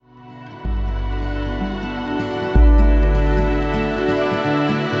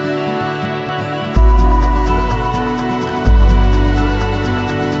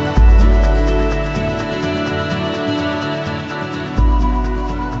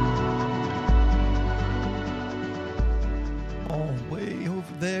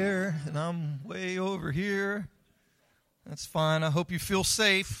That's fine. I hope you feel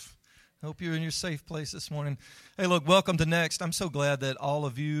safe. I hope you're in your safe place this morning. Hey, look, welcome to Next. I'm so glad that all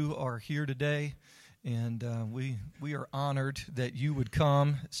of you are here today, and we are honored that you would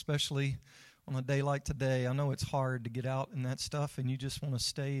come, especially on a day like today. I know it's hard to get out and that stuff, and you just want to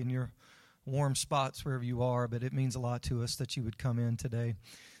stay in your warm spots wherever you are, but it means a lot to us that you would come in today.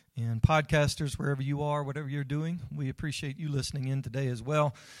 And podcasters, wherever you are, whatever you're doing, we appreciate you listening in today as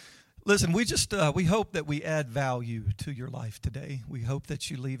well. Listen, we hope that we add value to your life today. We hope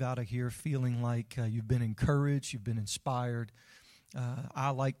that you leave out of here feeling like you've been encouraged, you've been inspired. I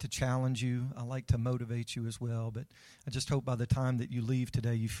like to challenge you. I like to motivate you as well. But I just hope by the time that you leave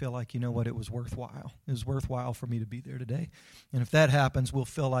today, you feel like, you know what, it was worthwhile. It was worthwhile for me to be there today. And if that happens, we'll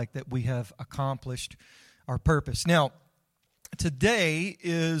feel like that we have accomplished our purpose. Now, today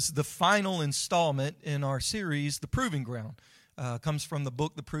is the final installment in our series, The Proving Ground. Comes from the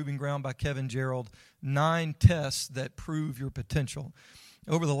book, The Proving Ground by Kevin Gerald, 9 tests that prove your potential.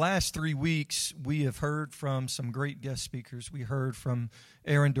 Over the last 3 weeks, we have heard from some great guest speakers. We heard from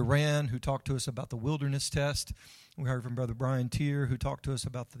Aaron Duran, who talked to us about the wilderness test. We heard from Brother Brian Tier, who talked to us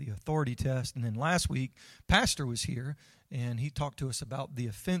about the authority test. And then last week, Pastor was here, and he talked to us about the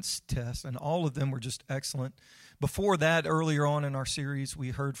offense test, and all of them were just excellent. Before that, earlier on in our series, we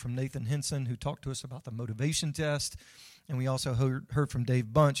heard from Nathan Henson, who talked to us about the motivation test. And we also heard from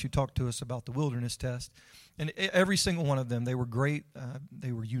Dave Bunch, who talked to us about the wilderness test. And every single one of them, they were great.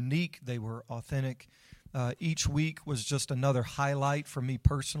 They were unique. They were authentic. Each week was just another highlight for me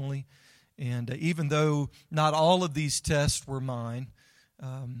personally. And even though not all of these tests were mine,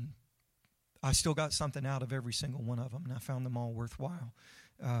 I still got something out of every single one of them, and I found them all worthwhile.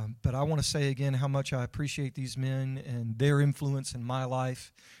 But I want to say again how much I appreciate these men and their influence in my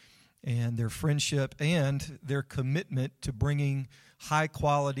life, and their friendship, and their commitment to bringing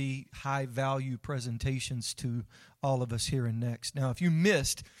high-quality, high-value presentations to all of us here in Next. Now, if you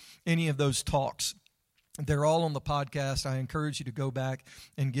missed any of those talks, they're all on the podcast. I encourage you to go back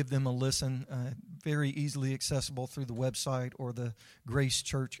and give them a listen. Very easily accessible through the website or the Grace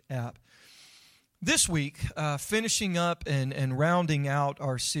Church app. This week, finishing up and rounding out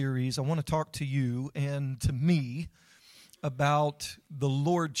our series, I want to talk to you and to me about the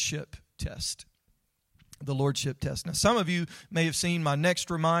Lordship test. The Lordship test. Now, some of you may have seen my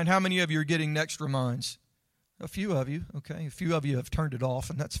Next Remind. How many of you are getting Next Reminds? A few of you, okay. A few of you have turned it off,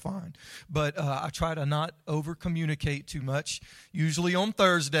 and that's fine. But I try to not over-communicate too much. Usually on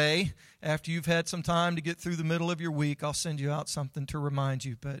Thursday, after you've had some time to get through the middle of your week, I'll send you out something to remind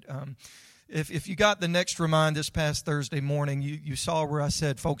you. But if you got the Next Remind this past Thursday morning, you saw where I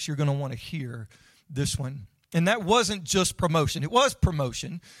said, folks, you're going to want to hear this one. And that wasn't just promotion. It was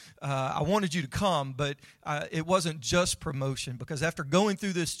promotion. I wanted you to come, but it wasn't just promotion, because after going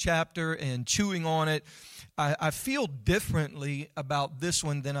through this chapter and chewing on it, I feel differently about this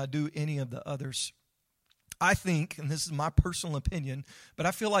one than I do any of the others. I think, and this is my personal opinion, but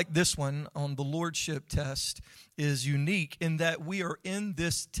I feel like this one on the Lordship test is unique in that we are in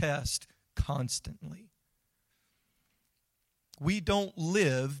this test constantly. We don't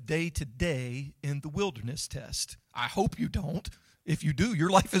live day to day in the wilderness test. I hope you don't. If you do,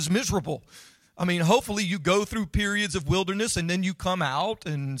 your life is miserable. I mean, hopefully you go through periods of wilderness and then you come out,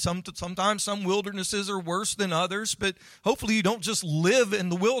 and sometimes some wildernesses are worse than others, but hopefully you don't just live in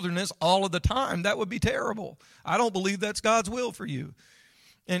the wilderness all of the time. That would be terrible. I don't believe that's God's will for you.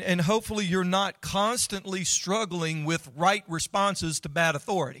 And hopefully you're not constantly struggling with right responses to bad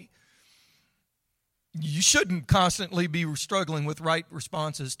authority. You shouldn't constantly be struggling with right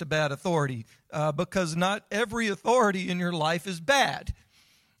responses to bad authority because not every authority in your life is bad.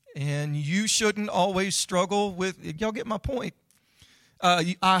 And you shouldn't always struggle with, y'all get my point.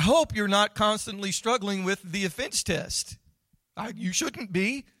 I hope you're not constantly struggling with the offense test. You shouldn't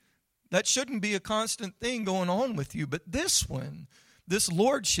be. That shouldn't be a constant thing going on with you. But this one, this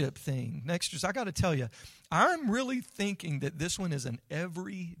Lordship thing, Nexters, I got to tell you, I'm really thinking that this one is an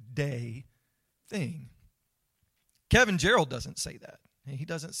everyday thing. Kevin Gerald doesn't say that. He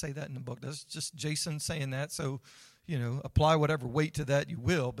doesn't say that in the book. That's just Jason saying that. So, apply whatever weight to that you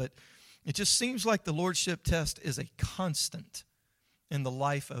will. But it just seems like the Lordship test is a constant in the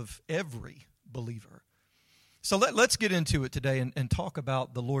life of every believer. So let's get into it today and talk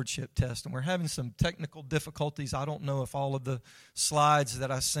about the Lordship test. And we're having some technical difficulties. I don't know if all of the slides that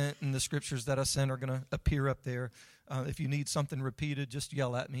I sent and the scriptures that I sent are going to appear up there. If you need something repeated, just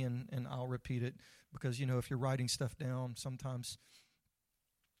yell at me and I'll repeat it. Because, if you're writing stuff down, sometimes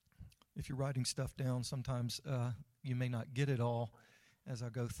you may not get it all as I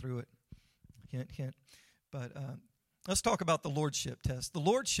go through it. Hint, hint. But let's talk about the Lordship test. The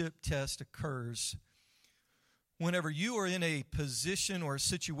Lordship test occurs whenever you are in a position or a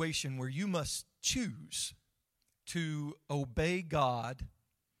situation where you must choose to obey God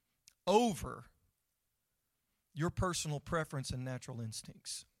over your personal preference and natural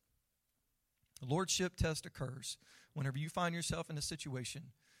instincts. The lordship test occurs whenever you find yourself in a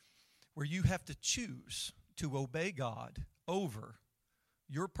situation where you have to choose to obey God over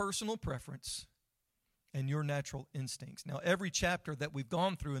your personal preference and your natural instincts. Now, every chapter that we've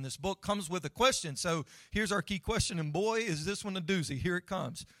gone through in this book comes with a question. So here's our key question, and boy, is this one a doozy. Here it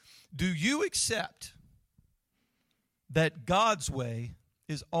comes. Do you accept that God's way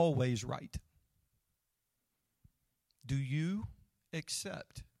is always right? Do you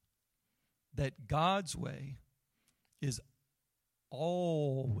accept that God's way is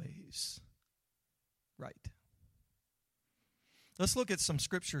always right? Let's look at some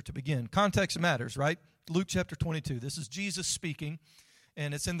scripture to begin. Context matters, right? Luke chapter 22. This is Jesus speaking,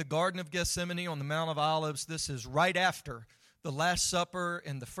 and it's in the Garden of Gethsemane on the Mount of Olives. This is right after the Last Supper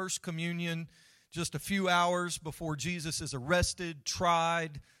and the First Communion, just a few hours before Jesus is arrested,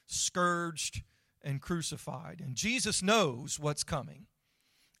 tried, scourged, and crucified. And Jesus knows what's coming,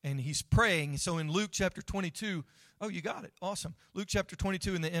 and he's praying. So in Luke chapter 22, oh, you got it. Awesome. Luke chapter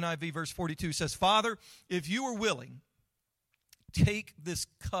 22 in the NIV verse 42 says, Father, if you are willing, take this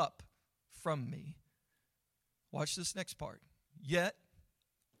cup from me. Watch this next part. Yet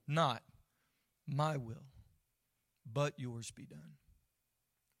not my will, but yours be done.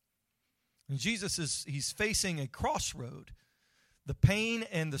 And Jesus he's facing a crossroad. The pain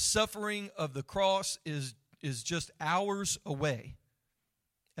and the suffering of the cross is just hours away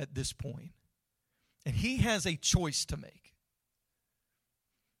at this point. And he has a choice to make.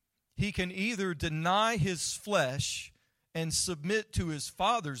 He can either deny his flesh and submit to his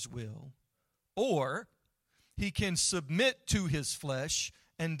Father's will, or he can submit to his flesh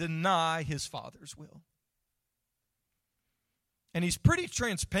and deny his Father's will. And he's pretty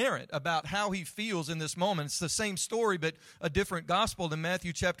transparent about how he feels in this moment. It's the same story, but a different gospel. In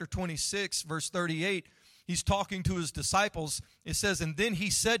Matthew chapter 26, verse 38, he's talking to his disciples. It says, and then he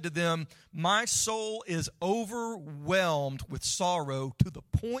said to them, my soul is overwhelmed with sorrow to the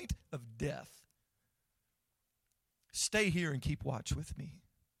point of death. Stay here and keep watch with me.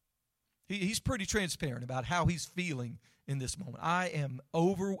 He's pretty transparent about how he's feeling in this moment. I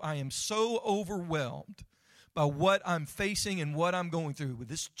am so overwhelmed by what I'm facing and what I'm going through with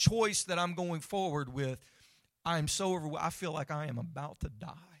this choice that I'm going forward with. I am so overwhelmed. I feel like I am about to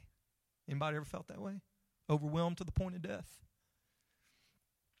die. Anybody ever felt that way? Overwhelmed to the point of death.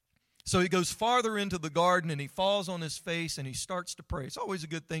 So he goes farther into the garden and he falls on his face and he starts to pray. It's always a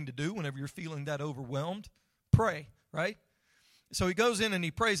good thing to do whenever you're feeling that overwhelmed. Pray, right? So he goes in and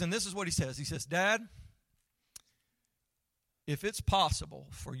he prays, and this is what he says. He says, Dad, if it's possible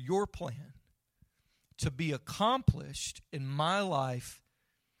for your plan to be accomplished in my life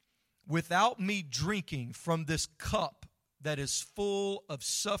without me drinking from this cup that is full of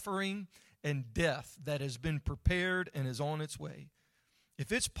suffering and death that has been prepared and is on its way,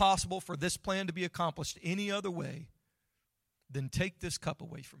 if it's possible for this plan to be accomplished any other way, then take this cup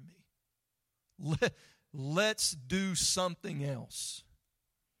away from me. Let's do something else.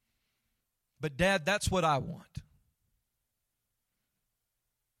 But Dad, that's what I want.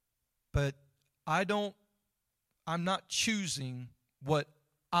 But I'm not choosing what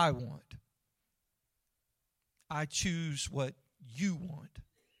I want. I choose what you want.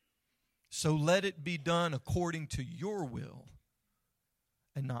 So let it be done according to your will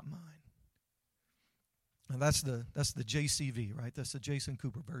and not mine. And that's the JCV, right? That's the Jason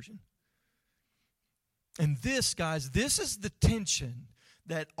Cooper version. And this, guys, this is the tension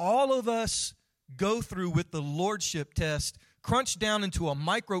that all of us go through with the lordship test, crunched down into a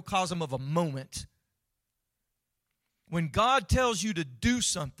microcosm of a moment. When God tells you to do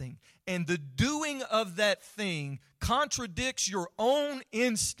something, and the doing of that thing contradicts your own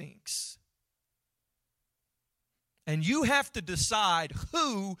instincts, and you have to decide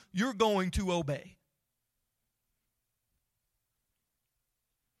who you're going to obey.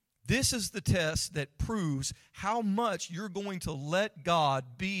 This is the test that proves how much you're going to let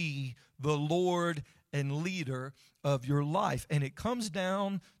God be the Lord and leader of your life. And it comes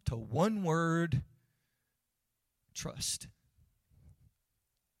down to one word: trust.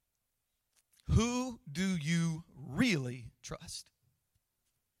 Who do you really trust?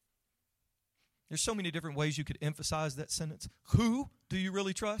 There's so many different ways you could emphasize that sentence. Who do you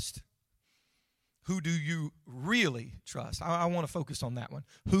really trust? Who do you really trust? I want to focus on that one.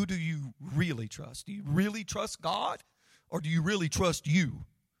 Who do you really trust? Do you really trust God, or do you really trust you?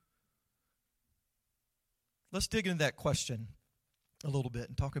 Let's dig into that question a little bit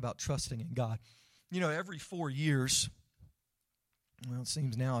and talk about trusting in God. Every 4 years, well, it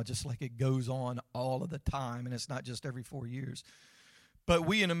seems now just like it goes on all of the time, and it's not just every 4 years. But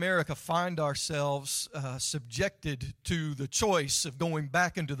we in America find ourselves subjected to the choice of going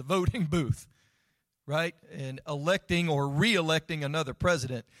back into the voting booth, right? And electing or re-electing another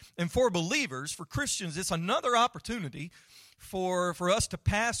president. And for believers, for Christians, it's another opportunity for us to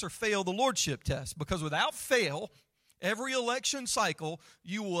pass or fail the lordship test. Because without fail, every election cycle,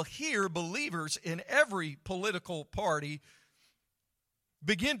 you will hear believers in every political party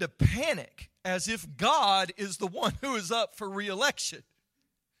begin to panic as if God is the one who is up for re-election,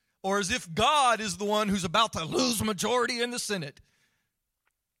 or as if God is the one who's about to lose majority in the Senate.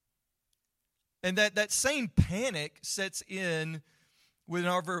 And that same panic sets in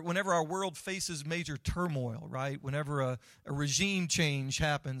whenever our world faces major turmoil, right? Whenever a regime change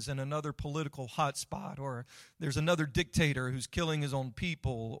happens in another political hotspot, or there's another dictator who's killing his own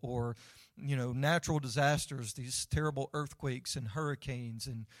people, or natural disasters, these terrible earthquakes and hurricanes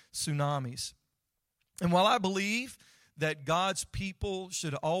and tsunamis. And while I believe that God's people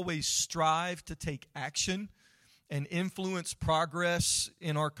should always strive to take action and influence progress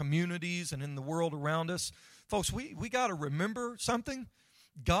in our communities and in the world around us, folks, we got to remember something.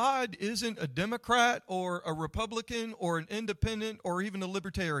 God isn't a Democrat or a Republican or an independent or even a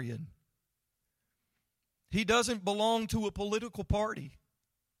libertarian. He doesn't belong to a political party.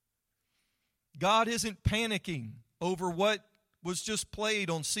 God isn't panicking over what was just played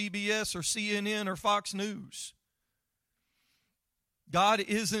on CBS or CNN or Fox News. God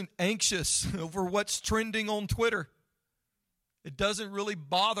isn't anxious over what's trending on Twitter. It doesn't really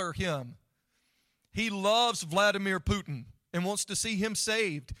bother him. He loves Vladimir Putin and wants to see him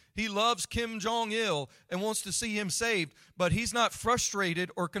saved. He loves Kim Jong-il and wants to see him saved, but he's not frustrated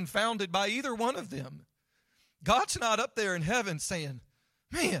or confounded by either one of them. God's not up there in heaven saying,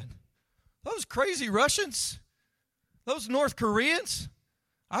 man, those crazy Russians, those North Koreans,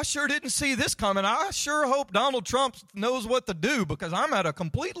 I sure didn't see this coming. I sure hope Donald Trump knows what to do because I'm at a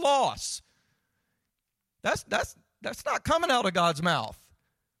complete loss. That's not coming out of God's mouth.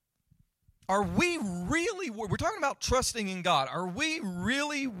 Are we really, we're talking about trusting in God. Are we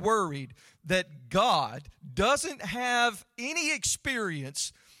really worried that God doesn't have any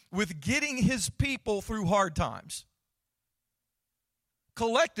experience with getting his people through hard times?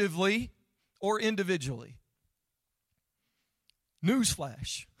 Collectively or individually?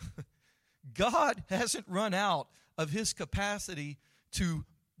 Newsflash. God hasn't run out of his capacity to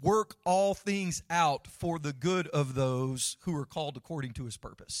work all things out for the good of those who are called according to his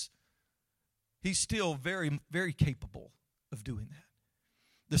purpose. He's still very, very capable of doing that.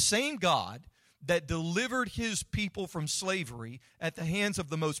 The same God that delivered his people from slavery at the hands of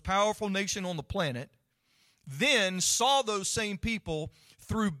the most powerful nation on the planet then saw those same people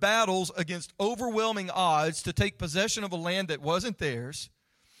through battles against overwhelming odds to take possession of a land that wasn't theirs,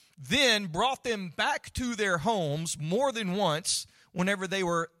 then brought them back to their homes more than once whenever they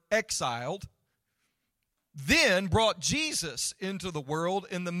were exiled, then brought Jesus into the world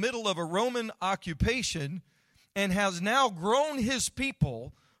in the middle of a Roman occupation, and has now grown his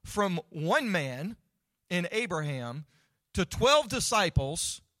people from one man in Abraham to 12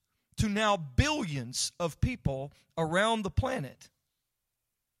 disciples to now billions of people around the planet.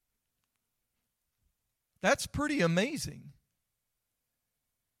 That's pretty amazing.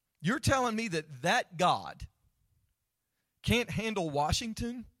 You're telling me that God can't handle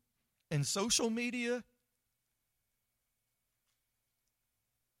Washington and social media?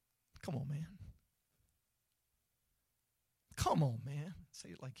 Come on, man. Come on, man. Say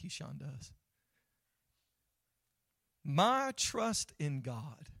it like Keyshawn does. My trust in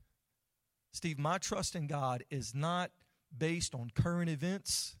God, Steve, my trust in God is not based on current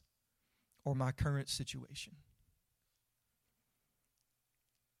events or my current situation.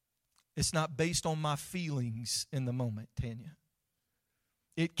 It's not based on my feelings in the moment, Tanya.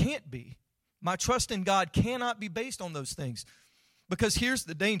 It can't be. My trust in God cannot be based on those things. Because here's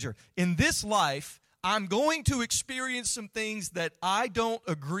the danger. In this life, I'm going to experience some things that I don't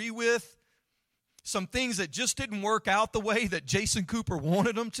agree with, some things that just didn't work out the way that Jason Cooper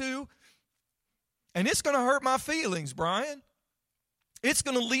wanted them to. And it's going to hurt my feelings, Brian. It's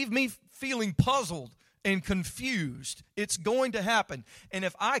going to leave me feeling puzzled and confused. It's going to happen. And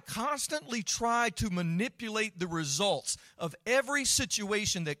if I constantly try to manipulate the results of every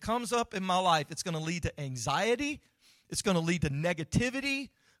situation that comes up in my life, it's going to lead to anxiety. It's going to lead to negativity,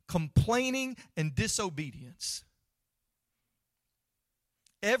 complaining, and disobedience.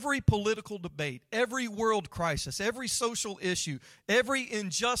 Every political debate, every world crisis, every social issue, every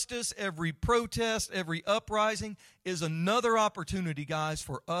injustice, every protest, every uprising is another opportunity, guys,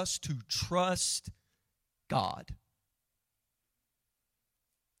 for us to trust God.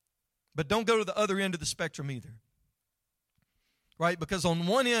 But don't go to the other end of the spectrum either. Right? Because on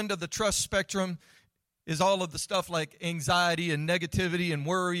one end of the trust spectrum is all of the stuff like anxiety and negativity and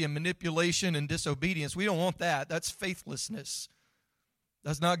worry and manipulation and disobedience. We don't want that. That's faithlessness.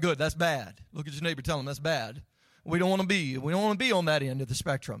 That's not good. That's bad. Look at your neighbor, tell him that's bad. We don't want to be on that end of the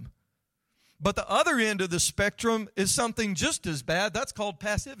spectrum. But the other end of the spectrum is something just as bad. That's called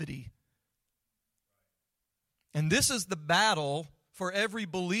passivity. And this is the battle for every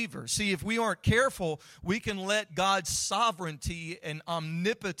believer. See, if we aren't careful, we can let God's sovereignty and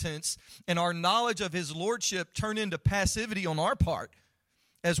omnipotence and our knowledge of His lordship turn into passivity on our part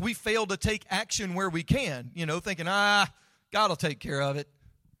as we fail to take action where we can, thinking, God will take care of it.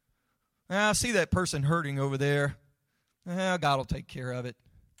 I see that person hurting over there. God will take care of it.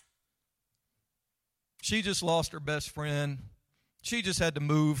 She just lost her best friend. She just had to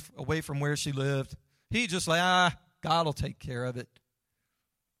move away from where she lived. He just God will take care of it.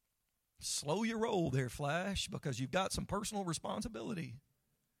 Slow your roll there, Flash, because you've got some personal responsibility.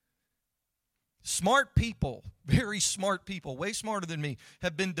 Smart people, very smart people, way smarter than me,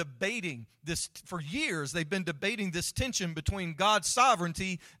 have been debating this for years. They've been debating this tension between God's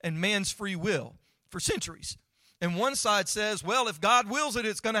sovereignty and man's free will for centuries. And one side says, well, if God wills it,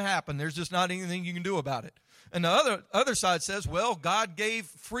 it's going to happen. There's just not anything you can do about it. And the other side says, well, God gave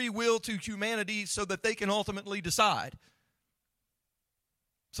free will to humanity so that they can ultimately decide.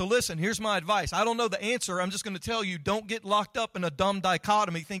 So listen, here's my advice. I don't know the answer. I'm just going to tell you, don't get locked up in a dumb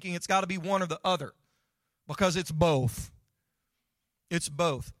dichotomy thinking it's got to be one or the other, because it's both. It's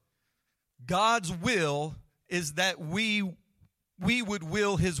both. God's will is that we would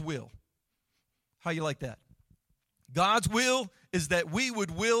will His will. How you like that? God's will is that we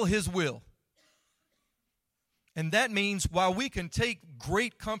would will His will. And that means while we can take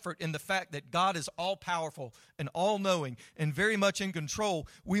great comfort in the fact that God is all-powerful and all-knowing and very much in control,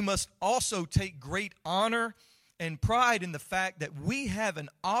 we must also take great honor and pride in the fact that we have an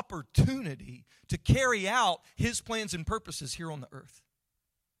opportunity to carry out His plans and purposes here on the earth.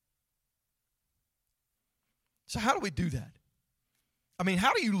 So how do we do that? I mean,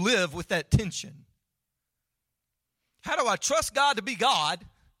 how do you live with that tension? How do I trust God to be God,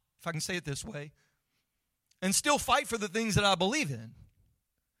 if I can say it this way, and still fight for the things that I believe in?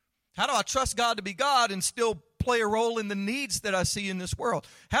 How do I trust God to be God and still play a role in the needs that I see in this world?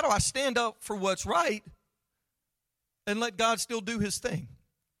 How do I stand up for what's right and let God still do His thing?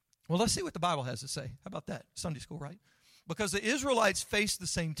 Well, let's see what the Bible has to say. How about that? Sunday school, right? Because the Israelites faced the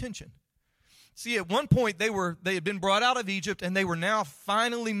same tension. See, at one point they had been brought out of Egypt and they were now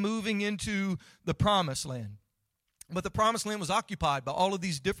finally moving into the Promised Land. But the Promised Land was occupied by all of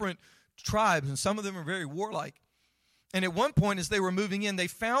these different tribes, and some of them are very warlike. And at one point, as they were moving in, they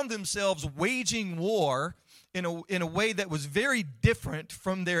found themselves waging war in a way that was very different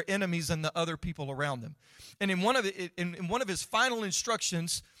from their enemies and the other people around them. And in one of his final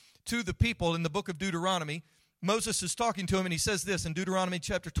instructions to the people in the book of Deuteronomy, Moses is talking to him, and he says this in Deuteronomy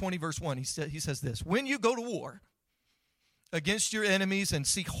chapter 20, verse 1. He says this: when you go to war against your enemies and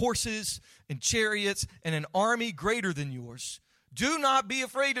see horses and chariots and an army greater than yours, do not be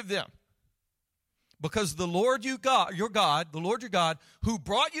afraid of them, because the Lord your God, who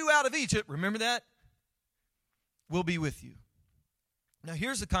brought you out of Egypt, remember that, will be with you. Now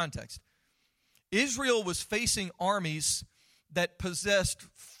here's the context. Israel was facing armies that possessed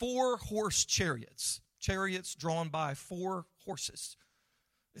 4-horse chariots drawn by 4 horses.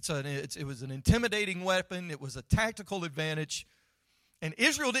 It was an intimidating weapon. It was a tactical advantage. And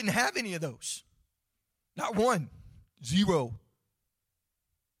Israel didn't have any of those. Not one. 0.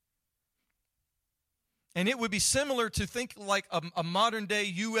 And it would be similar to think like a modern-day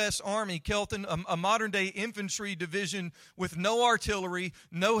U.S. Army, Kelton, a modern-day infantry division with no artillery,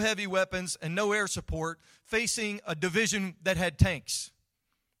 no heavy weapons, and no air support, facing a division that had tanks.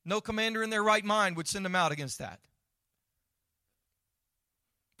 No commander in their right mind would send them out against that.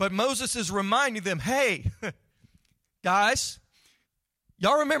 But Moses is reminding them, hey, guys,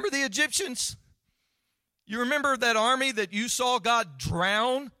 y'all remember the Egyptians? You remember that army that you saw God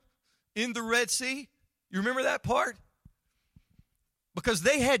drown in the Red Sea? You remember that part? Because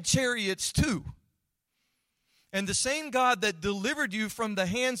they had chariots too. And the same God that delivered you from the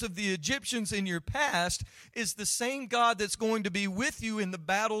hands of the Egyptians in your past is the same God that's going to be with you in the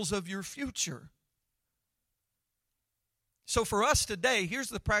battles of your future. So for us today, here's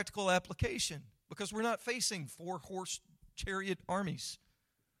the practical application, because we're not facing 4-horse chariot armies.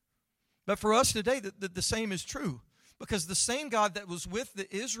 But for us today, the same is true, because the same God that was with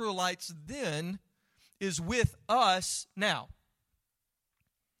the Israelites then is with us now.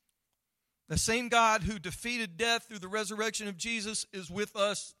 The same God who defeated death through the resurrection of Jesus is with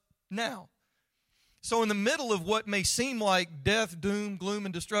us now. So in the middle of what may seem like death, doom, gloom,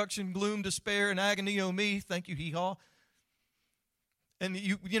 and destruction, gloom, despair, and agony, oh me, thank you, hee-haw. And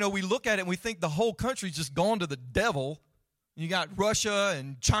you know, we look at it and we think the whole country's just gone to the devil. You got Russia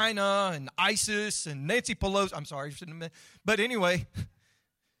and China and ISIS and Nancy Pelosi. I'm sorry, but anyway,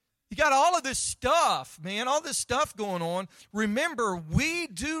 you got all of this stuff, man, all this stuff going on. Remember, we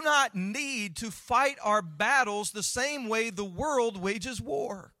do not need to fight our battles the same way the world wages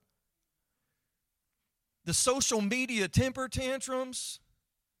war. The social media temper tantrums,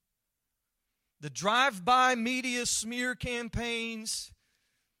 the drive-by media smear campaigns,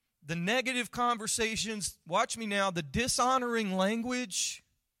 the negative conversations, watch me now, the dishonoring language,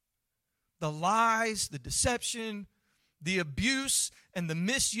 the lies, the deception, the abuse and the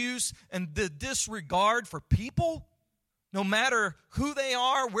misuse and the disregard for people, no matter who they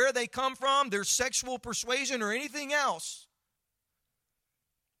are, where they come from, their sexual persuasion or anything else.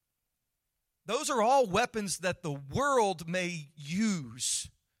 Those are all weapons that the world may use.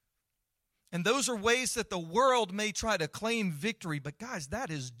 And those are ways that the world may try to claim victory. But guys,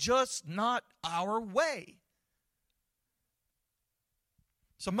 that is just not our way.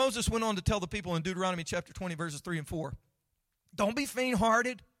 So Moses went on to tell the people in Deuteronomy chapter 20, verses 3 and 4, don't be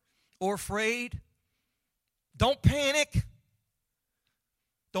faint-hearted or afraid. Don't panic.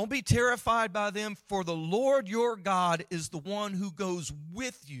 Don't be terrified by them, for the Lord your God is the one who goes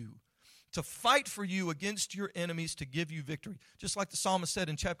with you to fight for you against your enemies to give you victory. Just like the psalmist said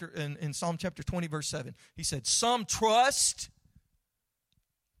in Psalm chapter 20, verse 7. He said, some trust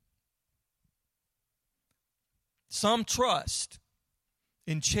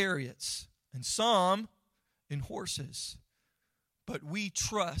in chariots and some in horses, but we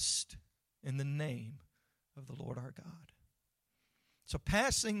trust in the name of the Lord our God. So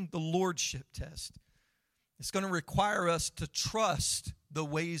passing the lordship test, it's going to require us to trust the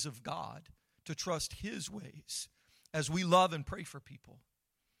ways of God, to trust His ways as we love and pray for people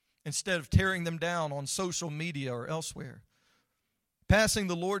instead of tearing them down on social media or elsewhere. Passing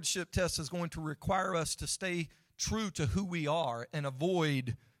the lordship test is going to require us to stay true to who we are and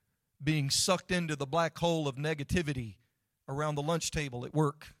avoid being sucked into the black hole of negativity around the lunch table at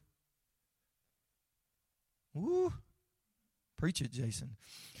work. Woo! Preach it, Jason.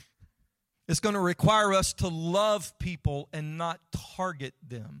 It's going to require us to love people and not target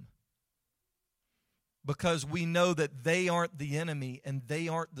them, because we know that they aren't the enemy and they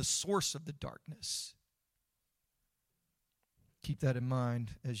aren't the source of the darkness. Keep that in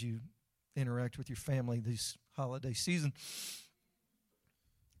mind as you interact with your family this holiday season.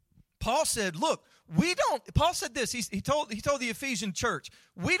 Paul said, look, Paul said this, he told the Ephesian church,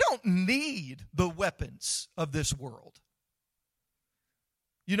 we don't need the weapons of this world.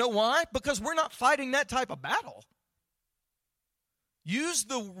 You know why? Because we're not fighting that type of battle. Use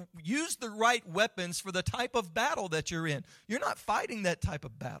the right weapons for the type of battle that you're in. You're not fighting that type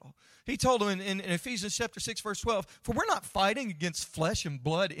of battle. He told them in Ephesians chapter 6, verse 12, for we're not fighting against flesh and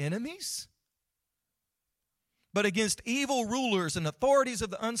blood enemies, but against evil rulers and authorities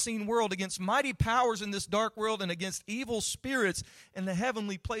of the unseen world, against mighty powers in this dark world, and against evil spirits in the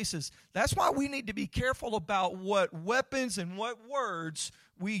heavenly places. That's why we need to be careful about what weapons and what words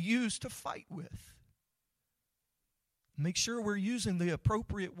we use to fight with. Make sure we're using the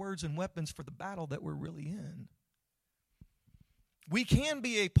appropriate words and weapons for the battle that we're really in. We can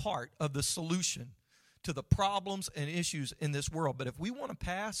be a part of the solution to the problems and issues in this world. But if we want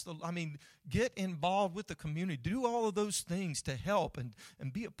to get involved with the community, do all of those things to help and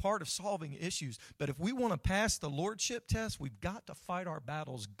be a part of solving issues. But if we want to pass the lordship test, we've got to fight our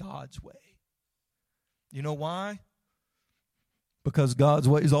battles God's way. You know why? Because God's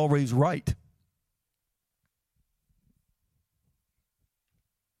way is always right.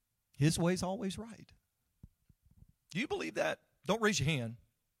 His way is always right. Do you believe that? Don't raise your hand.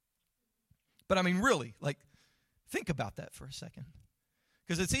 But I mean, really, think about that for a second.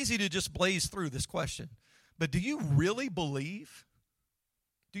 Because it's easy to just blaze through this question. But do you really believe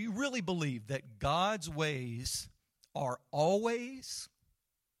that God's ways are always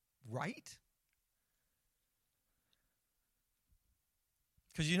right?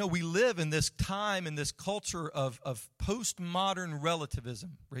 Because, we live in this time, in this culture of postmodern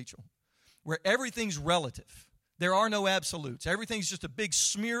relativism, Rachel, where everything's relative. There are no absolutes. Everything's just a big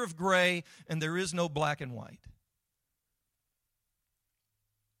smear of gray, and there is no black and white.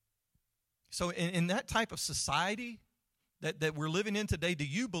 So in that type of society that we're living in today, do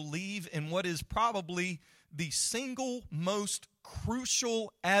you believe in what is probably the single most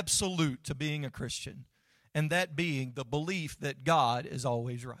crucial absolute to being a Christian? And that being the belief that God is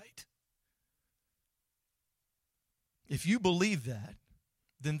always right. if you believe that,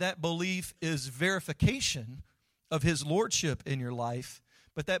 then that belief is verification of his lordship in your life.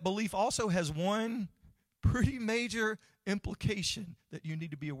 But that belief also has one pretty major implication that you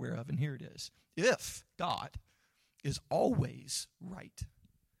need to be aware of, and here it is. If God is always right,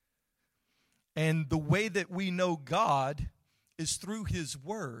 and the way that we know God is through his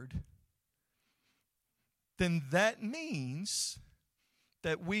word, then that means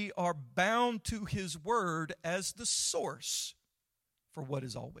that we are bound to his word as the source for what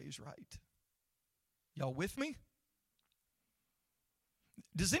is always right. Y'all with me?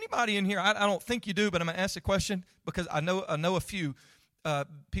 Does anybody in here, I don't think you do, but I'm going to ask a question because I know a few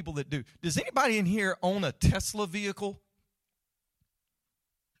people that do. Does anybody in here own a Tesla vehicle?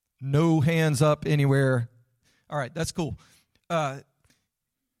 No hands up anywhere. All right, that's cool.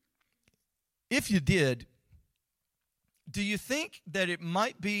 If you did, do you think that it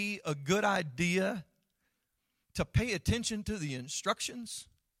might be a good idea to pay attention to the instructions?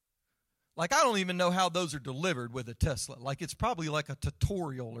 Like, I don't even know how those are delivered with a Tesla. Like, it's probably like a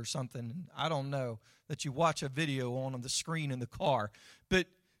tutorial or something. I don't know, that you watch a video on the screen in the car. But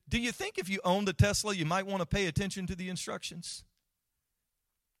do you think if you owned a Tesla, you might want to pay attention to the instructions?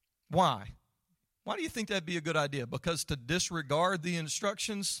 Why? Why do you think that'd be a good idea? Because to disregard the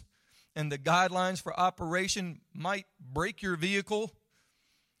instructions and the guidelines for operation might break your vehicle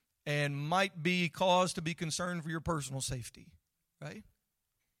and might be cause to be concerned for your personal safety, right?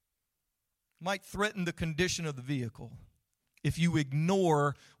 Might threaten the condition of the vehicle if you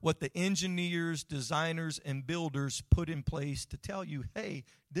ignore what the engineers, designers, and builders put in place to tell you, hey,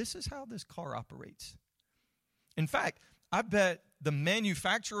 this is how this car operates. In fact, I bet the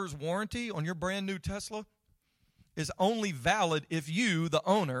manufacturer's warranty on your brand new Tesla is only valid if you, the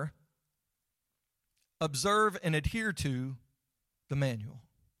owner, observe and adhere to the manual.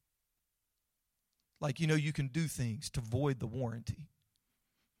 Like, you can do things to void the warranty.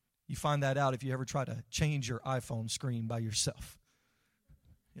 You find that out if you ever try to change your iPhone screen by yourself.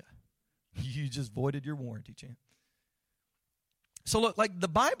 Yeah. You just voided your warranty, champ. So look, like the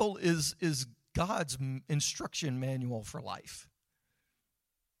Bible is God's instruction manual for life.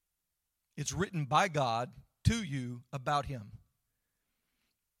 It's written by God to you about him.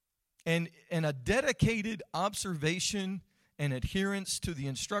 And a dedicated observation and adherence to the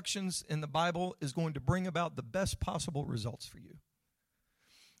instructions in the Bible is going to bring about the best possible results for you.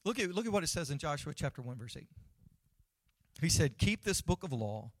 Look at what it says in Joshua chapter 1, verse 8. He said, keep this book of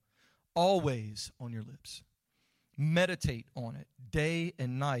law always on your lips. Meditate on it day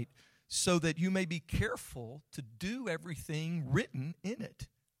and night so that you may be careful to do everything written in it.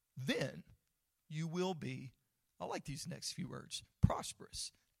 Then you will be, I like these next few words,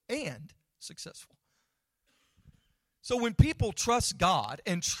 prosperous and successful. So when people trust God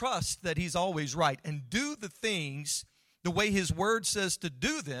and trust that he's always right and do the things the way his word says to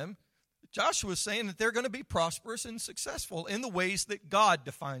do them, Joshua is saying that they're going to be prosperous and successful in the ways that God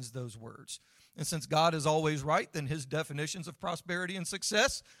defines those words. And since God is always right, then his definitions of prosperity and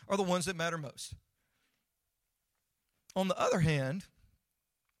success are the ones that matter most. On the other hand,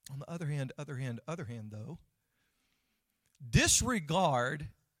 though, disregard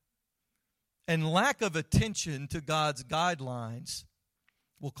and lack of attention to God's guidelines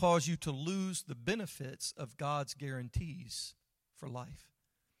will cause you to lose the benefits of God's guarantees for life.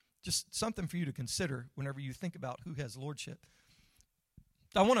 Just something for you to consider whenever you think about who has lordship.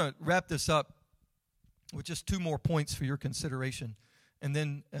 I want to wrap this up with just two more points for your consideration. And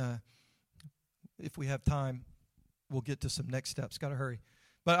then if we have time, we'll get to some next steps. Got to hurry.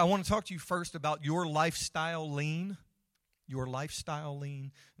 But I want to talk to you first about your lifestyle lean. Your lifestyle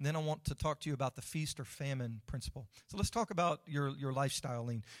lean. And then I want to talk to you about the feast or famine principle. So let's talk about your lifestyle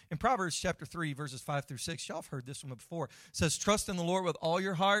lean. In Proverbs chapter 3, verses 5 through 6, y'all have heard this one before. It says, trust in the Lord with all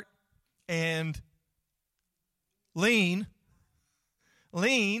your heart and lean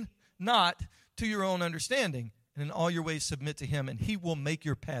not to your own understanding. And in all your ways submit to him, and he will make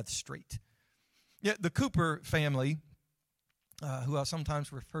your path straight. Yeah, the Cooper family, who I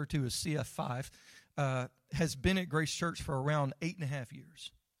sometimes refer to as CF5, has been at Grace Church for around 8.5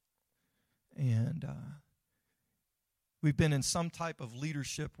 years. And we've been in some type of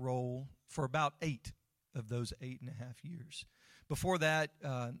leadership role for about 8 of those 8.5 years. Before that,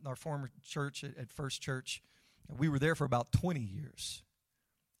 our former church at First Church, we were there for about 20 years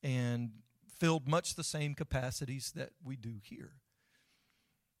and filled much the same capacities that we do here.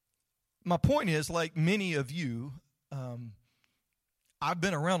 My point is, like many of you, I've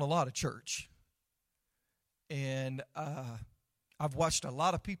been around a lot of church. And I've watched a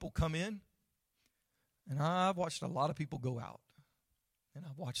lot of people come in, and I've watched a lot of people go out. And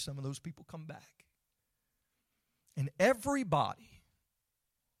I've watched some of those people come back. And everybody,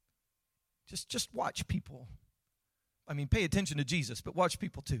 just watch people. I mean, pay attention to Jesus, but watch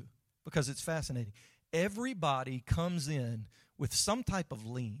people too, because it's fascinating. Everybody comes in with some type of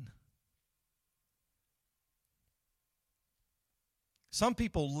lean. Some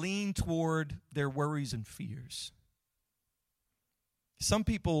people lean toward their worries and fears. Some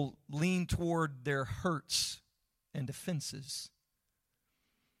people lean toward their hurts and offenses.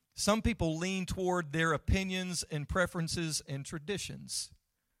 Some people lean toward their opinions and preferences and traditions.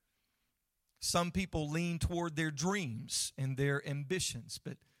 Some people lean toward their dreams and their ambitions.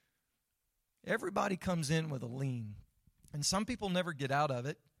 But everybody comes in with a lean. And some people never get out of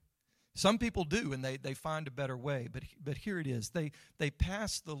it. Some people do, and they find a better way. But here it is. They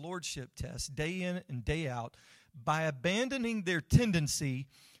pass the lordship test day in and day out by abandoning their tendency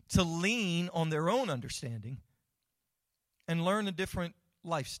to lean on their own understanding and learn a different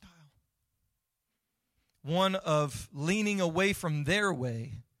lifestyle. One of leaning away from their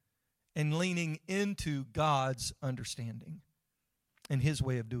way and leaning into God's understanding and His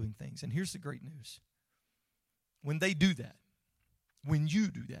way of doing things. And here's the great news. When they do that, when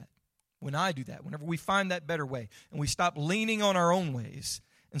you do that, when I do that, whenever we find that better way and we stop leaning on our own ways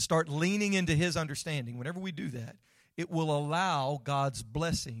and start leaning into His understanding, whenever we do that, it will allow God's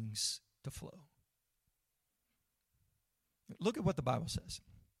blessings to flow. Look at what the Bible says.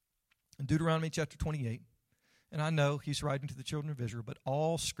 In Deuteronomy chapter 28, and I know he's writing to the children of Israel, but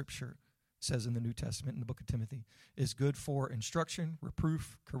all Scripture says in the New Testament, in the book of Timothy, is good for instruction,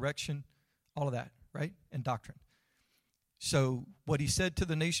 reproof, correction, all of that, right? And doctrine. So what he said to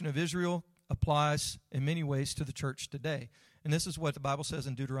the nation of Israel applies in many ways to the church today. And this is what the Bible says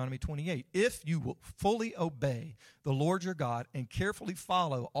in Deuteronomy 28. If you will fully obey the Lord your God and carefully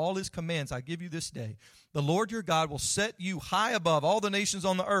follow all His commands I give you this day, the Lord your God will set you high above all the nations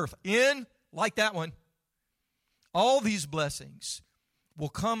on the earth. Like that one, all these blessings will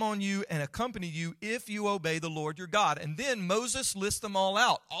come on you and accompany you if you obey the Lord your God. And then Moses lists them all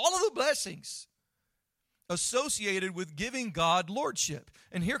out. All of the blessings associated with giving God lordship.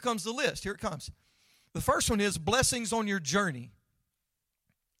 And here comes the list. Here it comes. The first one is blessings on your journey.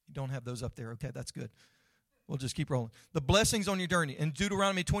 You don't have those up there. Okay, that's good. We'll just keep rolling. The blessings on your journey. In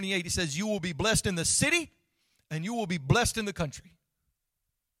Deuteronomy 28, he says, you will be blessed in the city and you will be blessed in the country.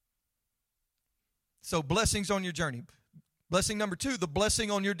 So blessings on your journey. Blessing number 2, the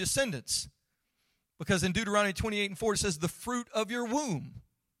blessing on your descendants. Because in Deuteronomy 28:4, it says, the fruit of your womb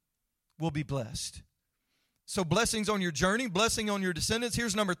will be blessed. So blessings on your journey, blessing on your descendants.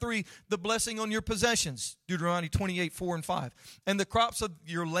 Here's number 3, the blessing on your possessions. Deuteronomy 28:4-5. And the crops of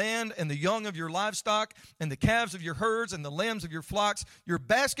your land and the young of your livestock and the calves of your herds and the lambs of your flocks, your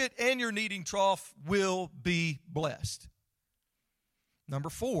basket and your kneading trough will be blessed. Number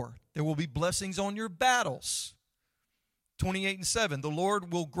 4, there will be blessings on your battles. 28:7, the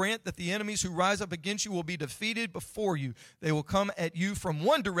Lord will grant that the enemies who rise up against you will be defeated before you. They will come at you from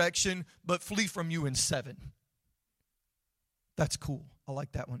one direction, but flee from you in 7. That's cool. I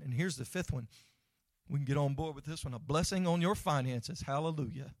like that one. And here's the 5th one. We can get on board with this one. A blessing on your finances.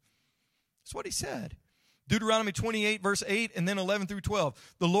 Hallelujah. That's what he said. Deuteronomy 28, verse 8, and then 11-12.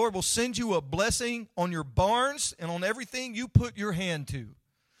 The Lord will send you a blessing on your barns and on everything you put your hand to.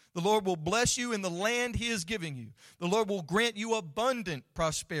 The Lord will bless you in the land He is giving you. The Lord will grant you abundant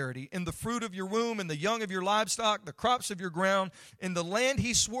prosperity in the fruit of your womb, in the young of your livestock, the crops of your ground, in the land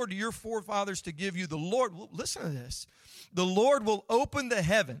He swore to your forefathers to give you. The Lord, listen to this, the Lord will open the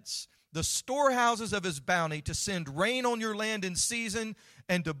heavens, the storehouses of His bounty, to send rain on your land in season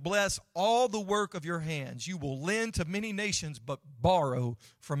and to bless all the work of your hands. You will lend to many nations, but borrow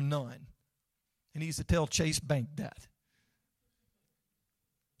from none. And He's to tell Chase Bank that.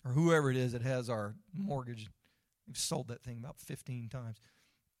 Or whoever it is that has our mortgage. We've sold that thing about 15 times.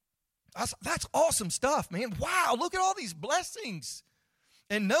 That's awesome stuff, man. Wow, look at all these blessings.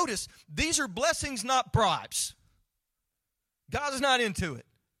 And notice, these are blessings, not bribes. God's not into it.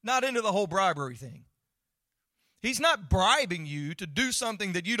 Not into the whole bribery thing. He's not bribing you to do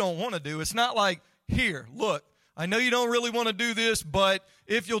something that you don't want to do. It's not like, here, look, I know you don't really want to do this, but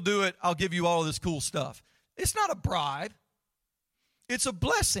if you'll do it, I'll give you all of this cool stuff. It's not a bribe. It's a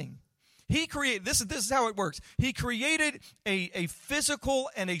blessing. He created, this is how it works. He created a physical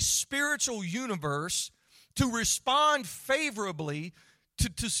and a spiritual universe to respond favorably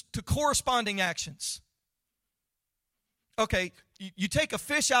to corresponding actions. Okay, you take a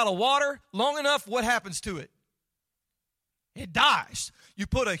fish out of water long enough, what happens to it? It dies. You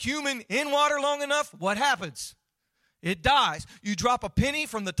put a human in water long enough, what happens? It dies. You drop a penny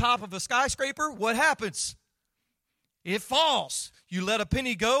from the top of a skyscraper, what happens? It falls. You let a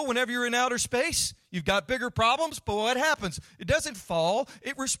penny go whenever you're in outer space, You've got bigger problems, but what happens? It doesn't fall.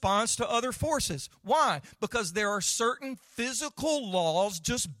 It responds to other forces. Why? Because there are certain physical laws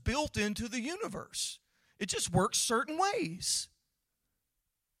just built into the universe. It just works certain ways.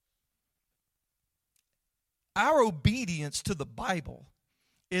 Our obedience to the Bible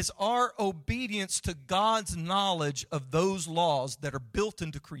is our obedience to God's knowledge of those laws that are built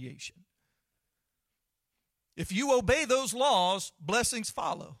into creation. If you obey those laws, blessings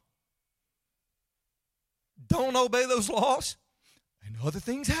follow. Don't obey those laws, and other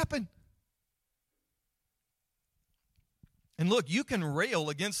things happen. And look, you can rail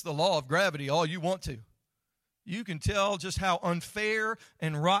against the law of gravity all you want to. You can tell just how unfair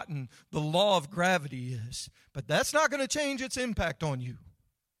and rotten the law of gravity is. But that's not going to change its impact on you.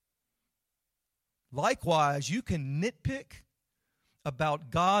 Likewise, you can nitpick about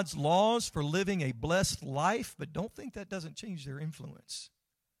God's laws for living a blessed life, but don't think that doesn't change their influence.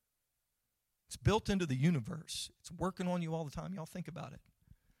 It's built into the universe. It's working on you all the time. Y'all think about it.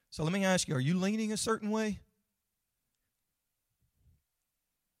 So let me ask you, are you leaning a certain way?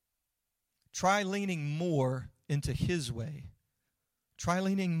 Try leaning more into His way. Try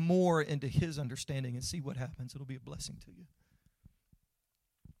leaning more into His understanding and see what happens. It'll be a blessing to you.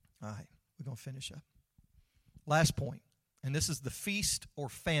 All right, we're going to finish up. Last point, and this is the feast or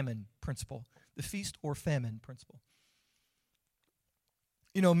famine principle. The feast or famine principle.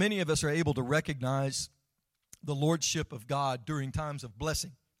 You know, many of us are able to recognize the lordship of God during times of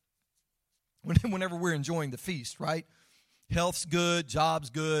blessing. Whenever we're enjoying the feast, right? Health's good, job's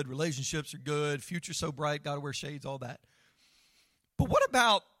good, relationships are good, future's so bright, got to wear shades, all that. But what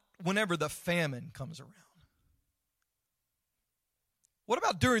about whenever the famine comes around? What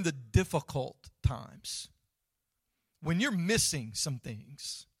about during the difficult times? When you're missing some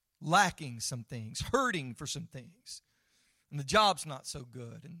things, lacking some things, hurting for some things, and the job's not so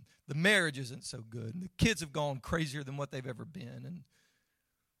good, and the marriage isn't so good, and the kids have gone crazier than what they've ever been. And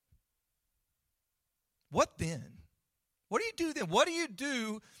what then? What do you do then? What do you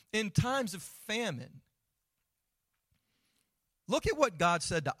do in times of famine? Look at what God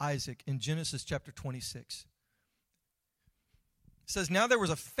said to Isaac in Genesis chapter 26. It says, now there was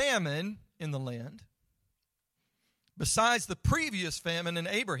a famine in the land besides the previous famine in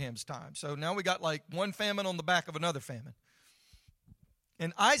Abraham's time. So now we got like one famine on the back of another famine.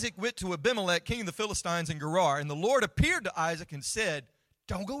 And Isaac went to Abimelech, king of the Philistines, in Gerar. And the Lord appeared to Isaac and said,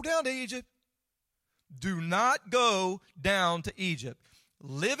 don't go down to Egypt. Do not go down to Egypt.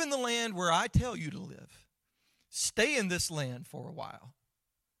 Live in the land where I tell you to live. Stay in this land for a while,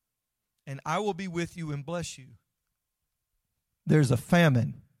 and I will be with you and bless you. There's a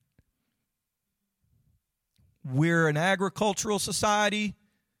famine. We're an agricultural society.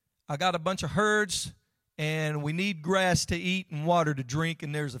 I got a bunch of herds, and we need grass to eat and water to drink,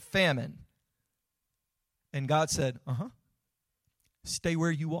 and there's a famine. And God said, stay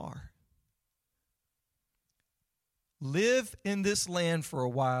where you are. Live in this land for a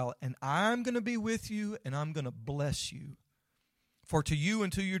while, and I'm going to be with you, and I'm going to bless you. For to you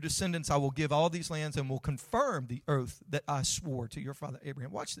and to your descendants I will give all these lands and will confirm the oath that I swore to your father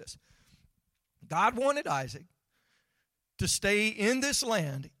Abraham. Watch this. God wanted Isaac to stay in this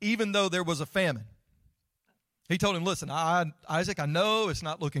land even though there was a famine. He told him, listen, Isaac, I know it's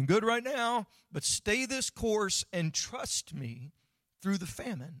not looking good right now, but stay this course and trust me through the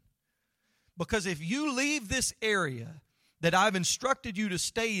famine. Because if you leave this area that I've instructed you to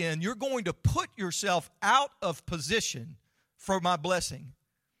stay in, you're going to put yourself out of position for my blessing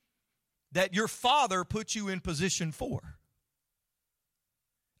that your father put you in position for.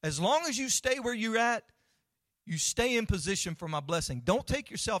 As long as you stay where you're at, you stay in position for my blessing. Don't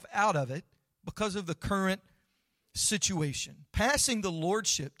take yourself out of it because of the current situation. Passing the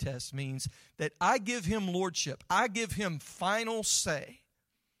lordship test means that I give him lordship. I give him final say.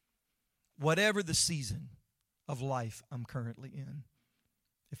 Whatever the season of life I'm currently in.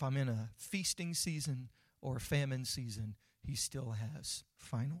 If I'm in a feasting season or a famine season, he still has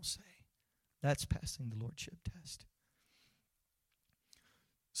final say. That's passing the lordship test.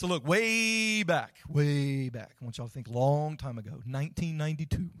 So look, way back, I want y'all to think long time ago,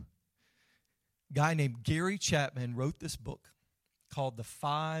 1992, a guy named Gary Chapman wrote this book called The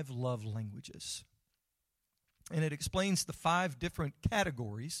 5 Love Languages. And it explains the 5 different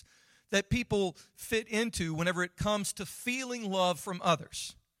categories that people fit into whenever it comes to feeling love from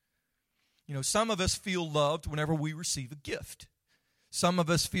others. You know, some of us feel loved whenever we receive a gift. Some of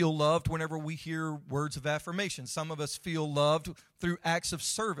us feel loved whenever we hear words of affirmation. Some of us feel loved through acts of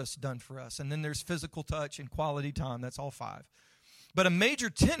service done for us. And then there's physical touch and quality time. That's all 5. But a major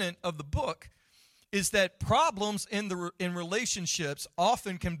tenet of the book is that problems in relationships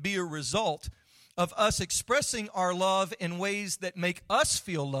often can be a result of us expressing our love in ways that make us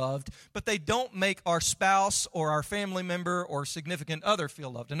feel loved, but they don't make our spouse or our family member or significant other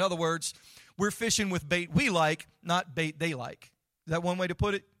feel loved. In other words, we're fishing with bait we like, not bait they like. Is that one way to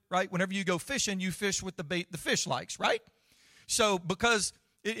put it, right? Whenever you go fishing, you fish with the bait the fish likes, right? So because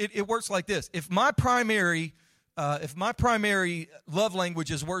it works like this. If my primary love language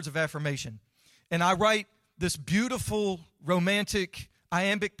is words of affirmation, and I write this beautiful, romantic,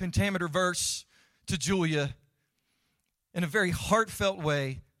 iambic pentameter verse to Julia in a very heartfelt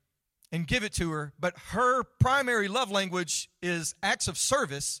way and give it to her, but her primary love language is acts of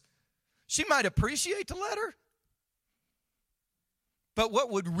service, she might appreciate the letter, but what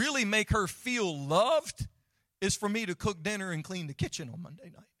would really make her feel loved is for me to cook dinner and clean the kitchen on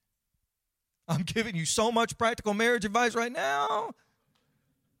Monday night. I'm giving you so much practical marriage advice right now.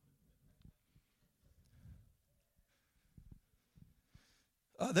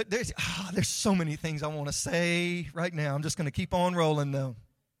 There's so many things I want to say right now. I'm just going to keep on rolling, though.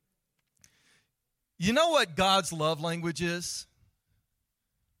 You know what God's love language is?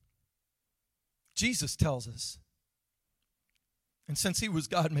 Jesus tells us. And since he was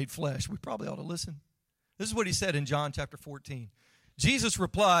God made flesh, we probably ought to listen. This is what he said in John chapter 14. Jesus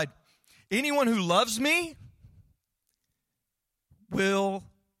replied, anyone who loves me will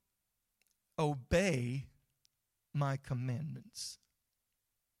obey my commandments.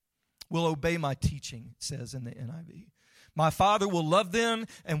 Will obey my teaching, it says in the NIV. My Father will love them,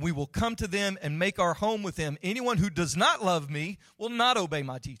 and we will come to them and make our home with them. Anyone who does not love me will not obey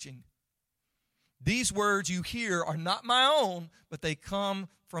my teaching. These words you hear are not my own, but they come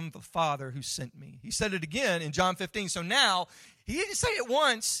from the Father who sent me. He said it again in John 15. So now, he didn't say it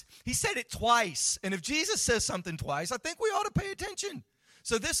once, he said it twice. And if Jesus says something twice, I think we ought to pay attention.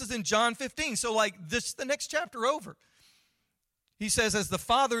 So this is in John 15. So like this, the next chapter over. He says, as the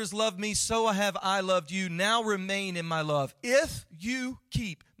Father has loved me, so have I loved you. Now remain in my love. If you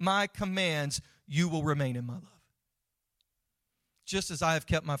keep my commands, you will remain in my love. Just as I have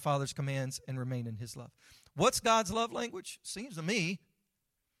kept my Father's commands and remain in his love. What's God's love language? Seems to me,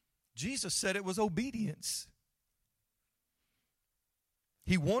 Jesus said it was obedience.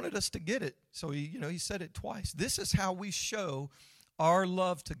 He wanted us to get it, so he said it twice. This is how we show our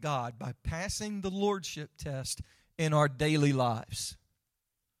love to God, by passing the lordship test in our daily lives.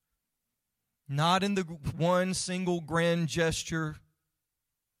 Not in the one single grand gesture,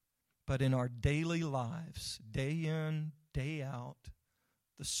 but in our daily lives, day in, day out,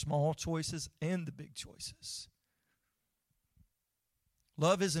 the small choices and the big choices.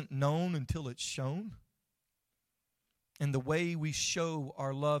 Love isn't known until it's shown. And the way we show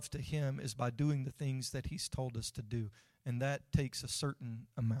our love to him is by doing the things that he's told us to do. And that takes a certain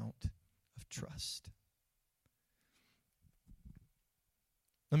amount of trust.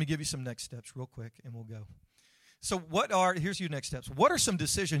 Let me give you some next steps real quick and we'll go. So here's your next steps. What are some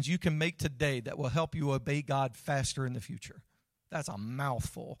decisions you can make today that will help you obey God faster in the future? That's a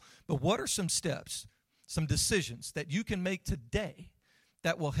mouthful. But what are some steps, some decisions that you can make today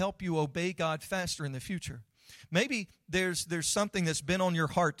that will help you obey God faster in the future? Maybe there's something that's been on your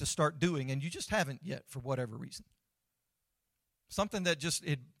heart to start doing and you just haven't yet for whatever reason. Something that just,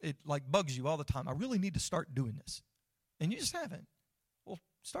 it like bugs you all the time. I really need to start doing this. And you just haven't. Well,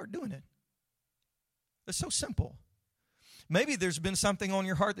 start doing it. It's so simple. Maybe there's been something on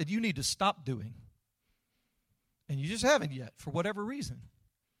your heart that you need to stop doing. And you just haven't yet for whatever reason.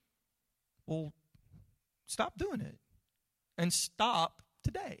 Well, stop doing it. And stop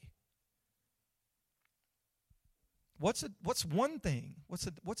today. What's one thing?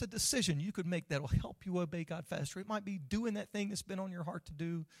 What's a decision you could make that'll help you obey God faster? It might be doing that thing that's been on your heart to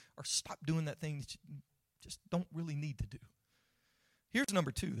do, or stop doing that thing that you just don't really need to do. Here's number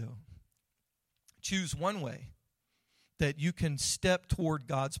 2, though. Choose one way that you can step toward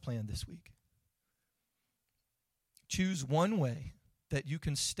God's plan this week. Choose one way that you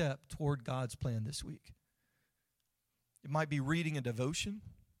can step toward God's plan this week. It might be reading a devotion.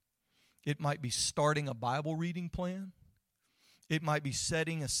 It might be starting a Bible reading plan. It might be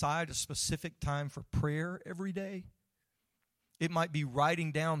setting aside a specific time for prayer every day. It might be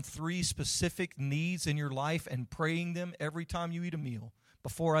writing down 3 specific needs in your life and praying them every time you eat a meal.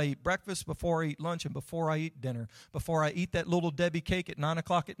 Before I eat breakfast, before I eat lunch, and before I eat dinner. Before I eat that little Debbie cake at 9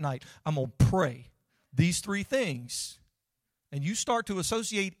 o'clock at night, I'm going to pray these 3 things. And you start to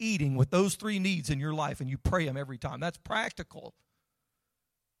associate eating with those 3 needs in your life, and you pray them every time. That's practical.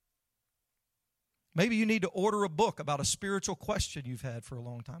 Maybe you need to order a book about a spiritual question you've had for a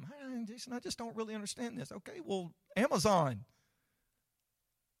long time. Hey, Jason, I just don't really understand this. Okay, well, Amazon,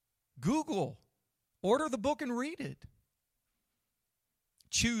 Google, order the book and read it.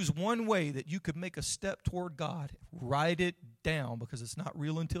 choose one way that you could make a step toward God, write it down because it's not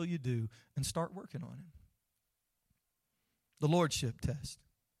real until you do, and start working on it. The Lordship test.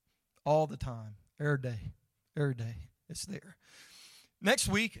 All the time. Every day. Every day. It's there. Next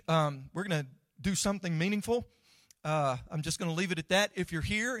week, we're going to do something meaningful. I'm just going to leave it at that. If you're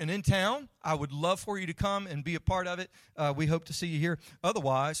here and in town, I would love for you to come and be a part of it. We hope to see you here.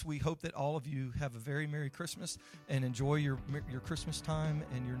 Otherwise, we hope that all of you have a very Merry Christmas and enjoy your Christmas time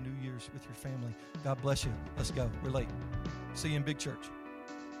and your New Year's with your family. God bless you. Let's go. We're late. See you in Big Church.